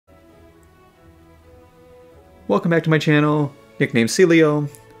Welcome back to my channel, nicknamed Seelio,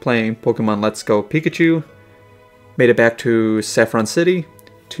 playing Pokemon Let's Go Pikachu. Made it back to Saffron City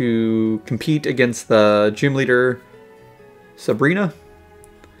to compete against the gym leader, Sabrina.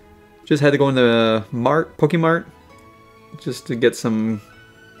 Just had to go in the Pokemart, just to get some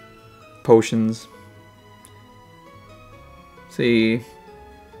potions. See,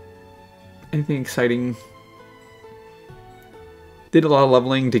 anything exciting? Did a lot of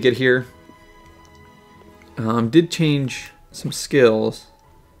leveling to get here. Did change some skills.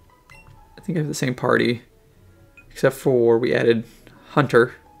 I think I have the same party, except for we added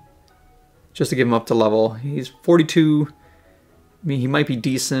Hunter, just to give him up to level. He's 42. I mean, he might be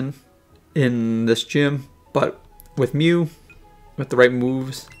decent in this gym, but with Mew, with the right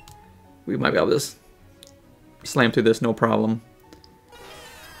moves, we might be able to slam through this no problem.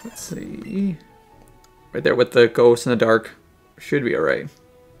 Let's see. Right there with the ghost in the dark. Should be alright.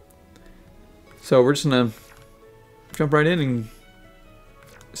 So we're just gonna jump right in and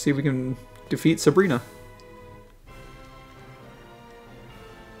see if we can defeat Sabrina.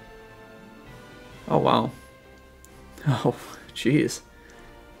 Oh wow. Oh, jeez.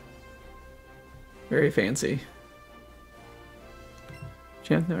 Very fancy.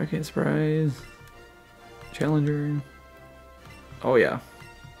 Champ, no arcade surprise. Challenger. Oh yeah.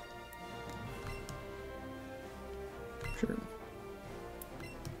 Sure.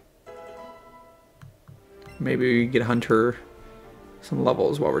 Maybe we get Hunter some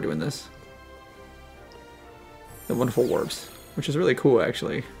levels while we're doing this. The wonderful warps, which is really cool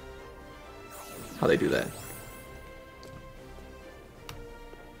actually, how they do that.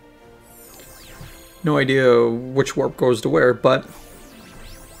 No idea which warp goes to where, but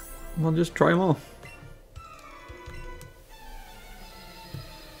we'll just try them all.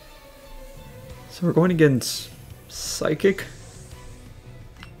 So we're going against Psychic.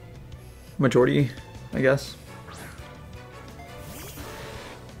 Majority, I guess.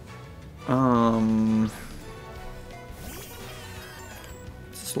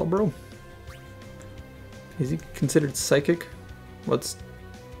 Slowbro? Is he considered psychic? What's,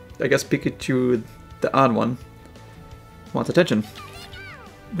 I guess Pikachu, the odd one, wants attention.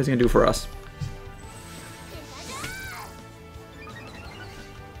 What's he gonna do for us?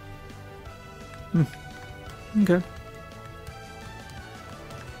 Okay.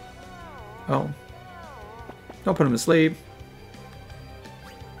 Oh. Don't put him to sleep.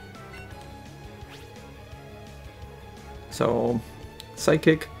 So,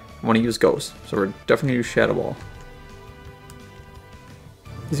 Psychic, I want to use Ghost. So we're definitely going to use Shadow Ball.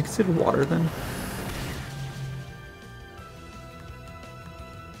 Is he considered water then?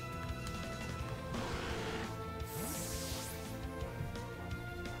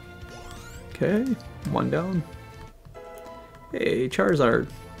 Okay, one down. Hey, Charizard.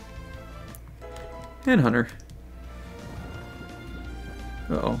 And Hunter.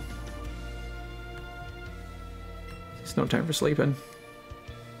 Uh-oh. It's no time for sleeping.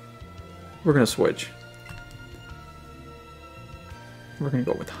 We're gonna switch. We're gonna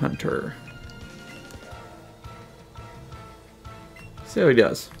go with Hunter. See how he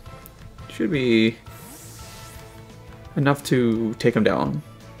does. Should be enough to take him down.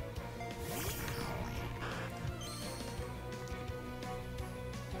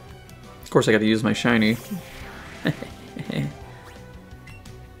 Of course I gotta use my shiny.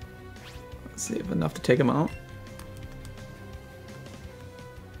 Let's see if enough to take him out.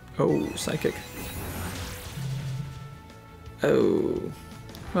 Oh, Psychic. Oh.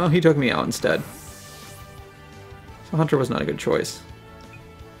 Well, he took me out instead. So Hunter was not a good choice.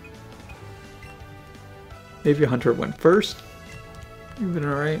 Maybe Hunter went first. You've been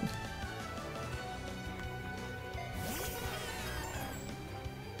alright.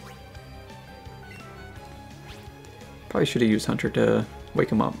 Probably should have used Hunter to wake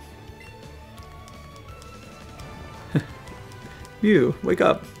him up. You, wake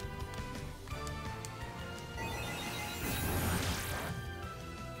up.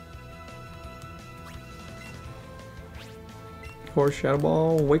 Horse Shadow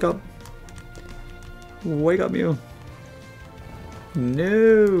Ball, wake up. Wake up, Mew.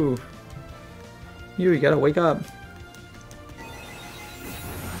 No. You gotta wake up.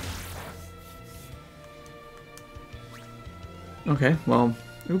 Okay, well,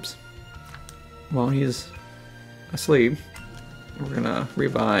 oops. While he's asleep, we're gonna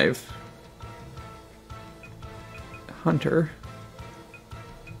revive Hunter.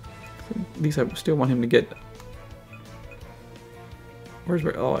 At least I still want him to get... Where's...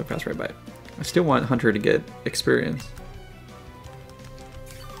 Oh, I passed right by it. I still want Hunter to get experience.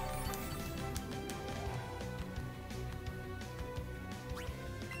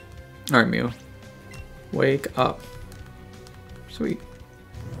 Alright, Mew. Wake up. Sweet.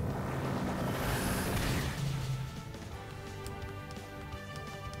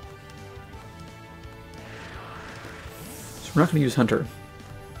 So we're not going to use Hunter.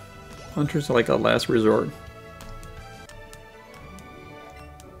 Hunter's like a last resort.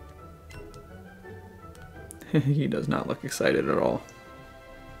 He does not look excited at all.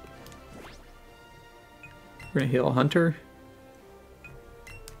 We're going to heal Hunter.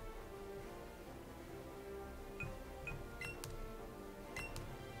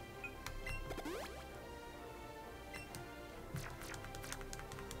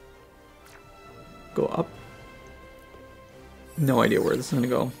 Go up. No idea where this is going to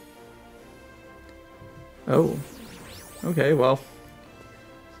go. Oh. Okay, well.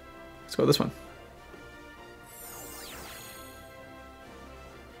 Let's go this one.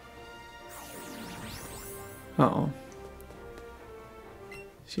 Uh-oh.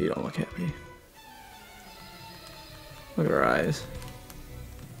 She don't look happy. Look at her eyes.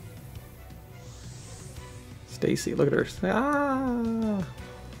 Stacy, look at her. Ah!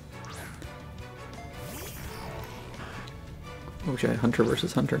 Oh, should I Hunter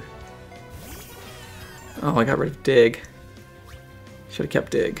versus Hunter? Oh, I got rid of Dig. Should have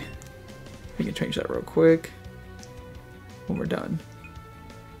kept Dig. We can change that real quick when we're done.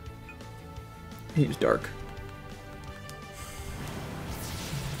 Use Dark.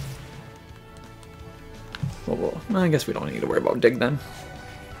 Well, I guess we don't need to worry about Dig then.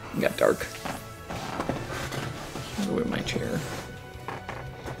 We got Dark. Go with my chair.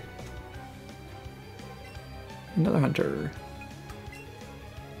 Another Hunter.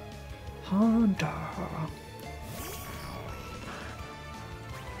 Hunter.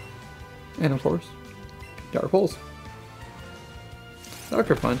 And of course, Dark Pulse.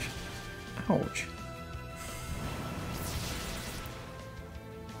 Sucker Punch. Ouch.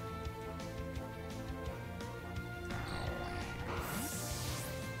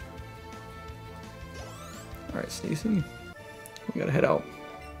 Alright, Stacy. We gotta head out.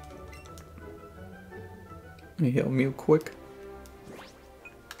 Let me heal Mew quick.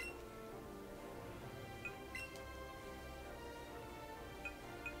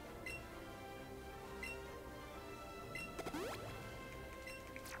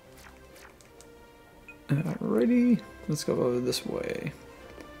 Alrighty, let's go this way.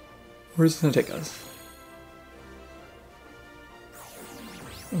 Where's this gonna take us?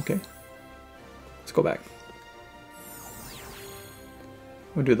 Okay. Let's go back.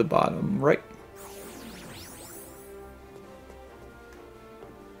 We'll do the bottom right.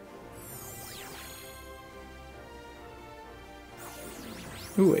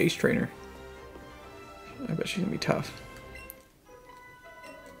 Ooh, Ace Trainer. I bet she's gonna be tough.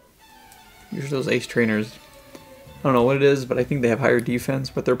 Usually those Ace Trainers, I don't know what it is, but I think they have higher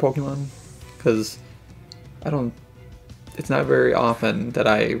defense with their Pokemon. Because it's not very often that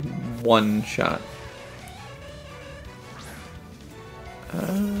I one-shot.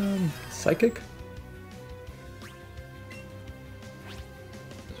 Psychic?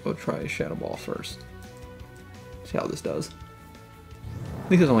 So we'll try Shadow Ball first. See how this does. I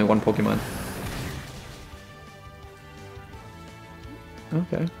think there's only one Pokemon.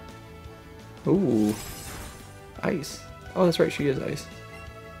 Okay. Ooh. Ice. Oh, that's right, she is ice.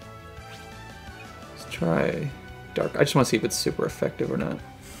 Let's try Dark. I just want to see if it's super effective or not.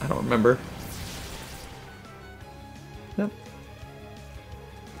 I don't remember. Yep.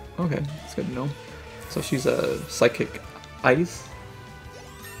 Okay, that's good to know. So she's a Psychic Ice.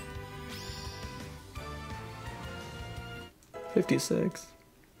 56.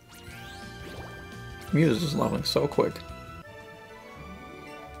 Mew is just leveling so quick.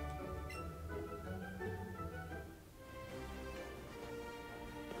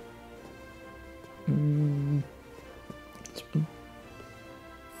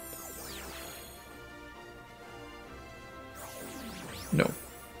 No.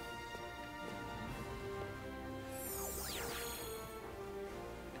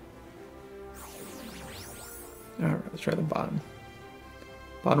 Alright, let's try the bottom.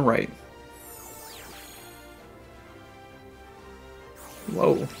 Bottom right.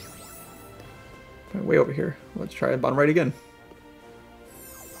 Whoa. Way over here. Let's try the bottom right again.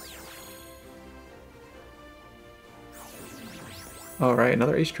 Alright,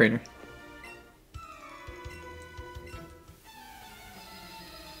 another Ace Trainer.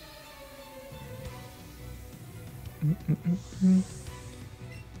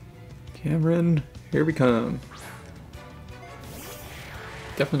 Cameron, here we come.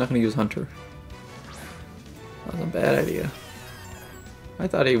 Definitely not going to use Hunter. That was a bad idea. I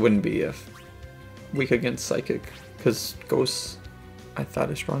thought he wouldn't be weak against Psychic, because Ghost, I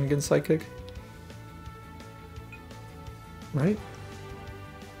thought, is strong against Psychic. right?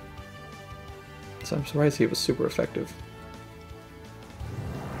 So I'm surprised he was super effective.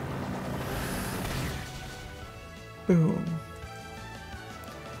 Boom.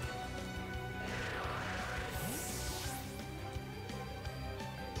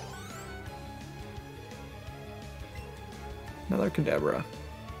 Another Kadabra.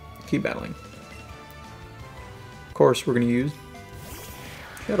 Keep battling. Of course, we're going to use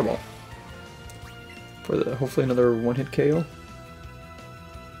Shadow Ball for the hopefully another one-hit KO.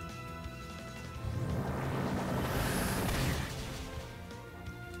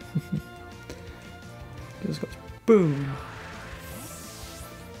 Just goes boom.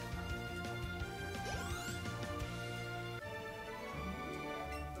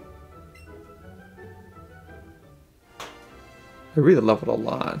 I really leveled a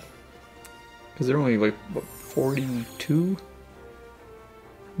lot. Because they're only like, what, 42?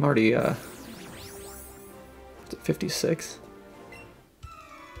 I'm already, 56?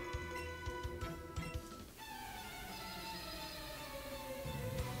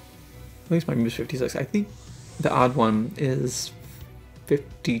 At least my move is 56. I think the odd one is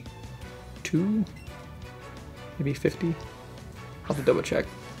 52? Maybe 50? I'll have to double check.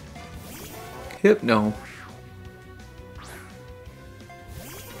 Hip? No.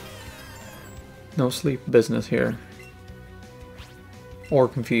 No sleep business here. Or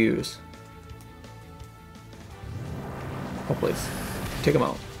confuse. Oh please. Take him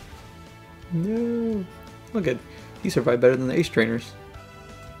out. No. Look at, he survived better than the ace trainers.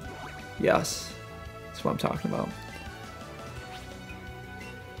 Yes. That's what I'm talking about.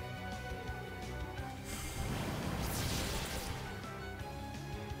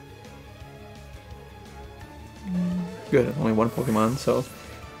 Good, only one Pokemon, so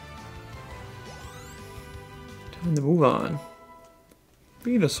time to move on.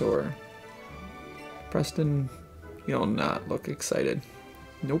 Venusaur. Preston, you don't not look excited.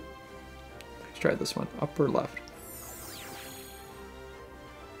 Nope. Let's try this one. Upper left.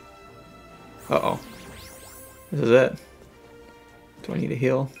 Uh-oh. This is it. Do I need a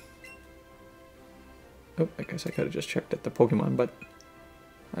heal? Oh, I guess I could have just checked at the Pokemon, but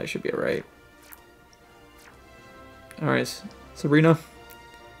I should be alright. Alright, Sabrina.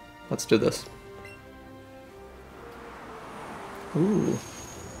 Let's do this. Ooh.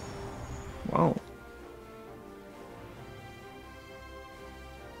 Wow.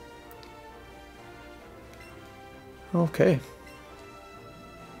 Okay.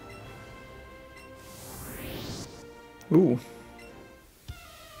 Ooh.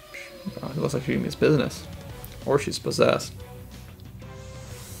 Oh, it looks like she means business. Or she's possessed.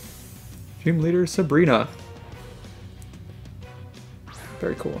 Gym leader Sabrina.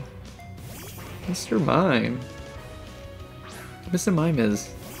 Very cool. Mr. Mime. Mr. Mime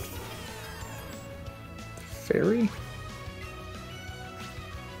is fairy?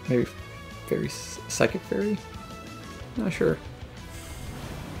 Maybe fairy, psychic fairy? Not sure.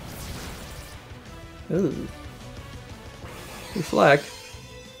 Ooh. Reflect.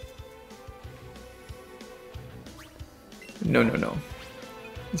 No, no, no.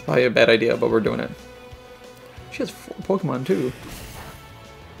 It's probably a bad idea, but we're doing it. She has 4 Pokemon too.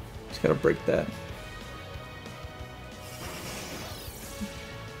 Just gotta break that.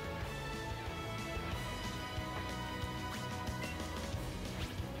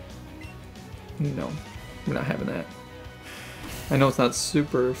 No, we're not having that. I know it's not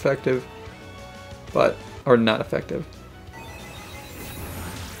super effective, but, or not effective.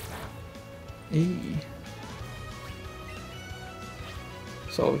 Eee.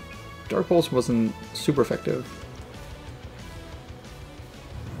 So, Dark Pulse wasn't super effective.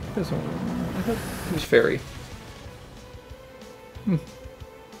 I thought it was Fairy.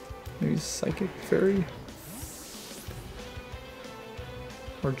 Maybe Psychic Fairy?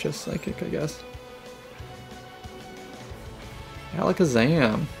 Or just Psychic, I guess.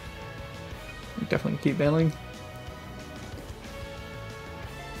 Alakazam. Definitely keep battling.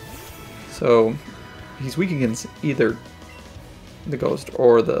 So, he's weak against either the Ghost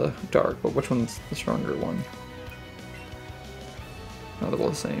or the Dark, but which one's the stronger one? No, they're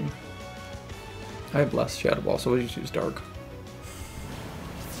both the same. I have less Shadow Ball, so we'll just use Dark.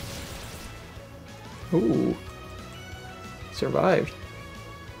 Ooh. Survived.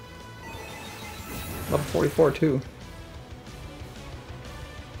 Level 44 too.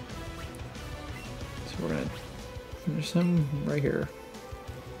 So we're gonna finish him right here.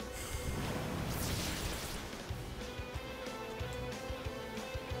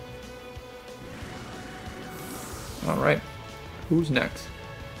 Alright. Who's next?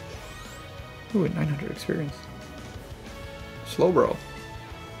 Ooh, 900 experience. Slowbro.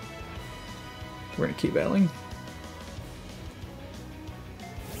 We're gonna keep battling.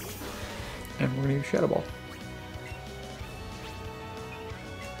 And we're gonna use Shadow Ball.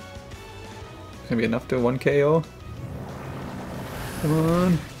 It's gonna be enough to 1 KO. Come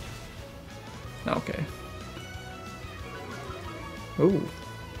on. Okay. Ooh.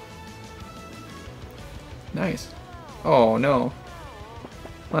 Nice. Oh no.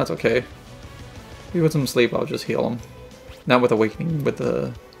 Well, that's okay. If he puts him to sleep, I'll just heal him. Not with Awakening, with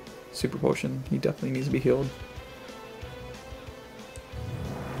the Super Potion. He definitely needs to be healed.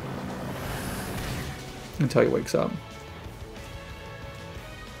 Until he wakes up.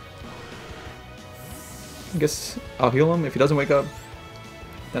 I guess I'll heal him. If he doesn't wake up,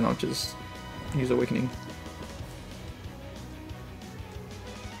 then I'll just use Awakening.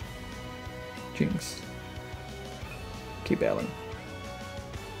 Jinx. Keep battling.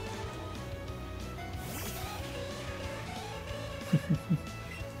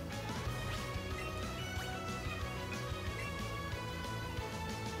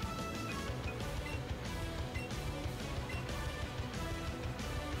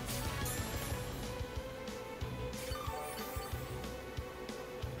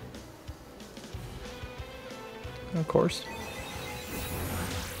 Of course.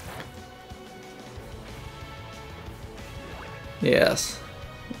 Yes.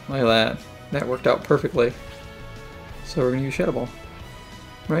 Look at that. That worked out perfectly. So we're gonna use Shadow Ball.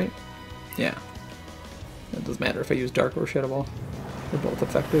 Right? Yeah. It doesn't matter if I use Dark or Shadow Ball. They're both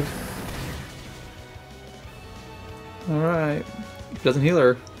effective. Alright. Doesn't heal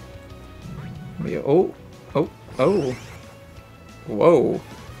her. Oh. Oh. Oh. Whoa.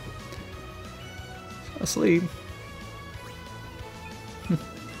 Asleep.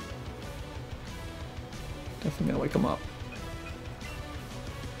 Definitely gonna wake him up.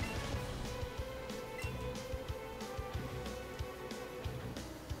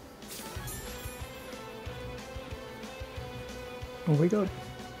 Oh, we go.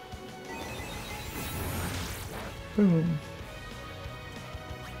 Boom.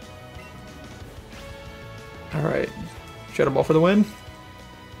 Alright. Shadow Ball for the win.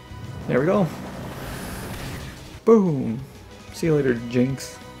 There we go. Boom. See you later,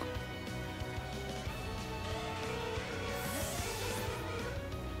 Jinx.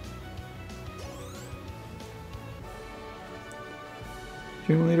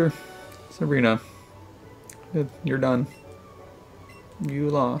 Gym leader, Sabrina. Good, you're done. You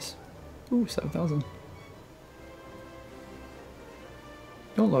lost. Ooh, 7,000.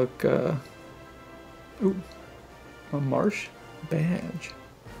 Don't look, ooh. A marsh badge.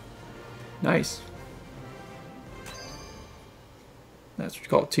 Nice. That's what you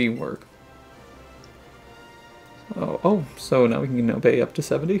call teamwork. Oh, so now we can obey up to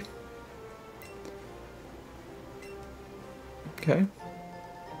 70. Okay.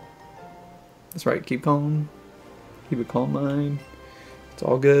 That's right, keep calm. Keep a calm mind. It's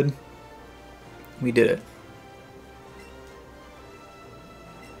all good. We did it.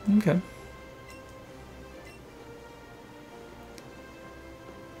 Okay.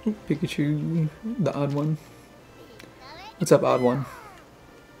 Ooh, Pikachu, the odd one. What's up, odd one?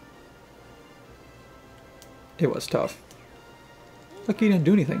 It was tough. Lucky you didn't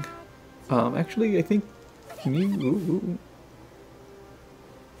do anything. Actually, I think you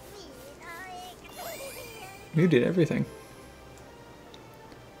did everything.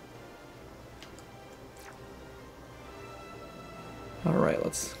 Alright,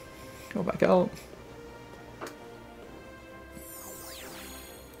 let's go back out.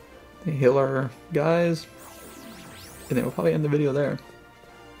 They heal our guys. And then we'll probably end the video there.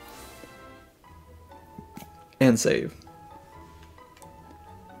 And save.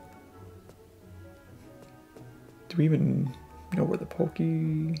 Do we even know where the Poke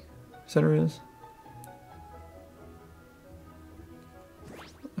Center is?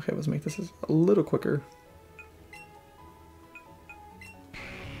 Okay, let's make this a little quicker.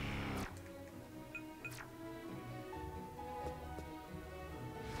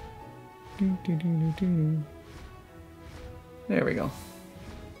 There we go.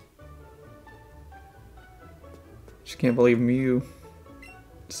 Just can't believe Mew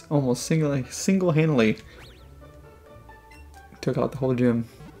just almost single-handedly took out the whole gym.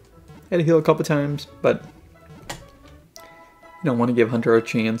 Had to heal a couple times, but you don't want to give Hunter a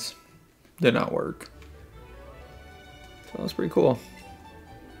chance. Did not work. So that was pretty cool.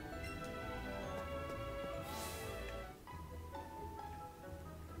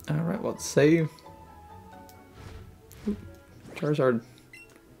 Alright, let's save. Oop, Charizard.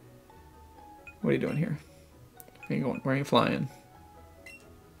 What are you doing here? Where are you going? Where are you flying?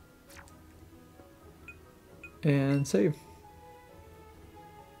 And save.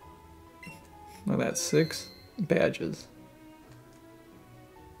 Look at that, 6 badges.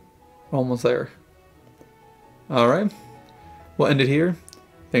 We're almost there. Alright. We'll end it here.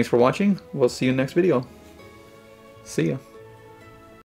 Thanks for watching. We'll see you in the next video. See ya.